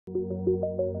Hi,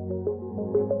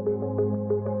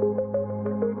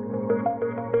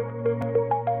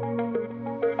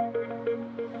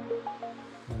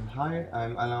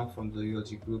 I'm Alain from the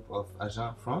ULG group of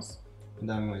Agen, France, and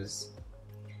I'm with...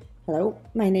 Hello,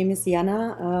 my name is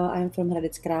Jana. I'm from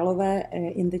Hradec Králové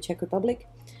in the Czech Republic,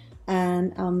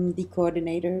 and I'm the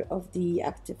coordinator of the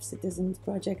Active Citizens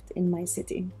project in my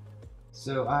city.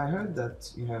 So I heard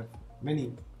that you have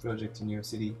many projects in your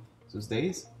city those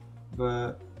days,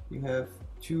 but you have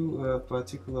two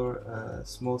particular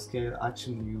small-scale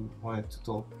action you wanted to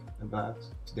talk about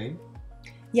today.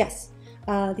 Yes,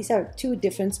 these are two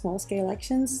different small-scale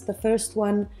actions. The first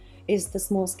one is the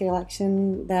small-scale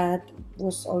action that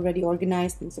was already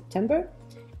organized in September,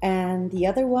 and the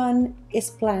other one is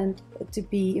planned to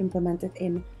be implemented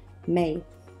in May.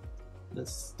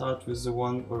 Let's start with the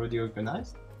one already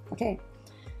organized. Okay.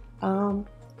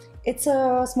 It's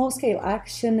a small-scale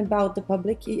action about the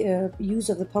public use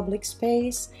of the public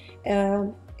space.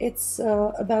 It's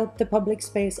about the public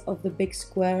space of the big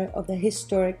square, of the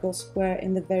historical square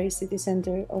in the very city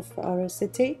center of our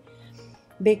city,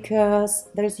 because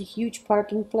there's a huge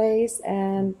parking place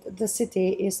and the city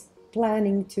is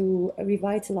planning to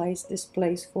revitalize this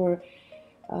place for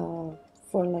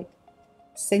like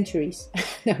centuries,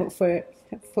 no, for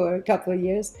a couple of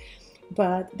years.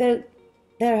 But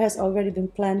there has already been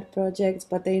planned projects,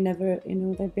 but they never,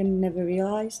 they've been never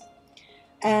realized.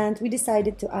 And we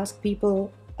decided to ask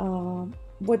people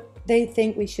what they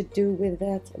think we should do with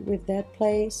that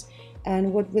place,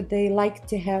 and what would they like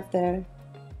to have there.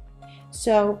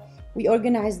 So we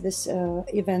organized this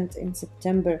event in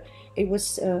September.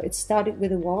 It started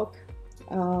with a walk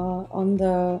on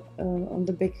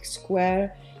the big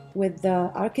square with the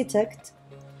architect.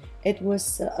 It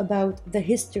was about the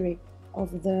history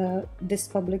of this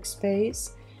public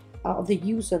space, of the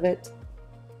use of it,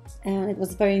 and it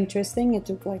was very interesting. It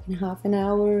took like half an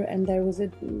hour, and there was a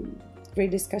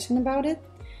great discussion about it.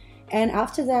 And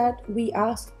after that, we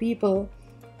asked people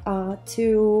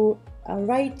to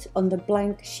write on the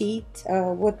blank sheet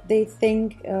what they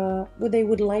think, what they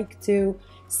would like to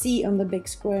see on the big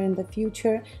square in the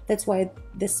future. That's why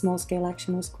this small-scale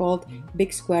action was called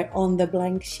Big Square on the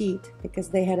Blank Sheet, because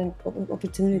they had an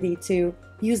opportunity to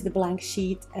use the blank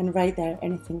sheet and write there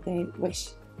anything they wish.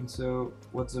 And so,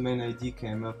 what's the main idea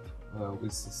came up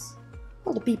with this?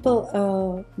 Well, the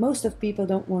people, most of people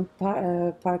don't want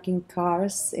parking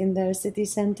cars in their city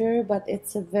center, but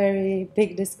it's a very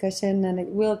big discussion, and it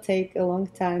will take a long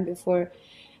time before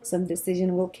some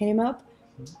decision will come up.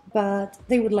 But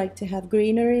they would like to have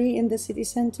greenery in the city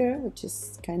center, which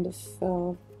is kind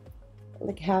of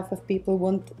like half of people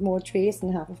want more trees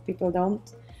and half of people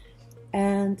don't.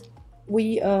 And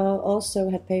we also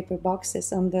had paper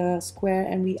boxes on the square,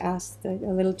 and we asked the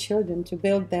little children to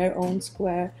build their own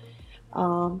square.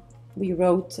 We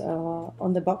wrote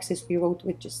on the boxes, we wrote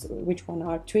which one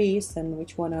are trees and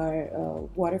which one are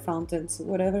water fountains,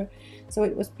 whatever. So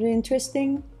it was pretty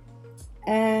interesting.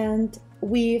 And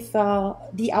with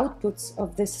the outputs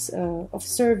of this of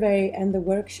survey and the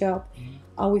workshop,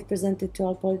 we've presented to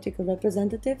our political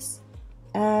representatives,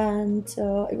 and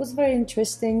it was very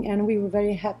interesting, and we were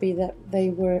very happy that they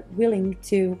were willing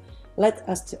to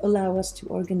allow us to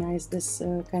organize this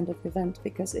kind of event,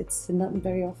 because it's not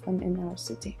very often in our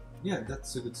city. Yeah,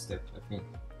 that's a good step, I think.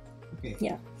 Okay.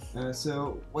 Yeah.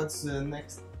 So what's the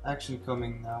next action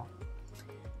coming now?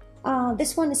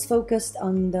 This one is focused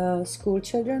on the school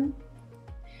children.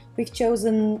 We've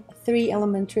chosen 3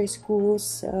 elementary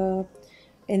schools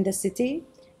in the city,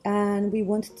 and we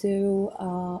want to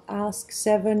ask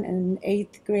 7th and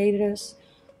 8th graders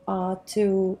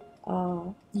to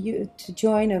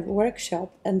join a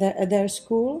workshop at their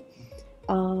school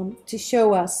to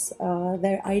show us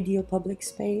their ideal public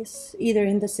space, either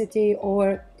in the city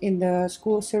or in the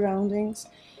school surroundings,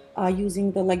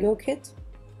 using the Lego kit,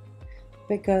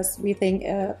 because we think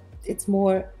it's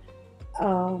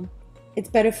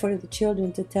better for the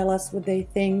children to tell us what they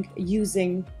think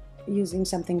using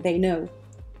something they know.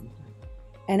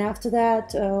 And after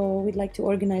that, we'd like to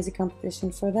organize a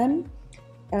competition for them.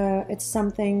 It's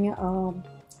something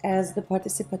as the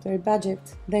participatory budget.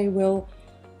 They will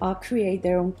create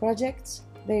their own projects.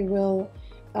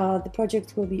 The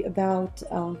project will be about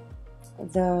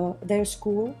their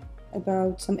school,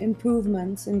 about some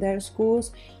improvements in their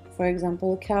schools. For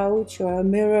example, a couch or a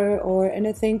mirror or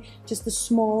anything, just a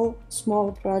small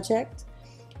project.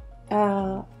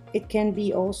 It can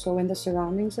be also in the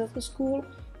surroundings of the school.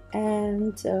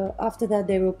 And after that,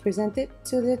 they will present it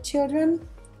to the children.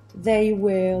 They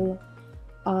will,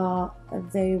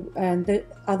 and the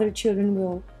other children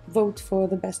will vote for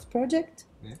the best project,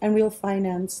 Yeah. And we'll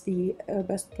finance the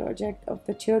best project of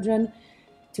the children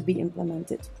to be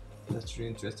implemented. That's really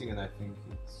interesting, and I think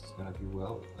it's gonna be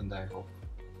well, and I hope,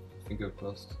 finger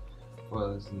crossed,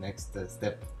 for the next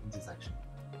step in this action.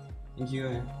 Thank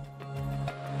you.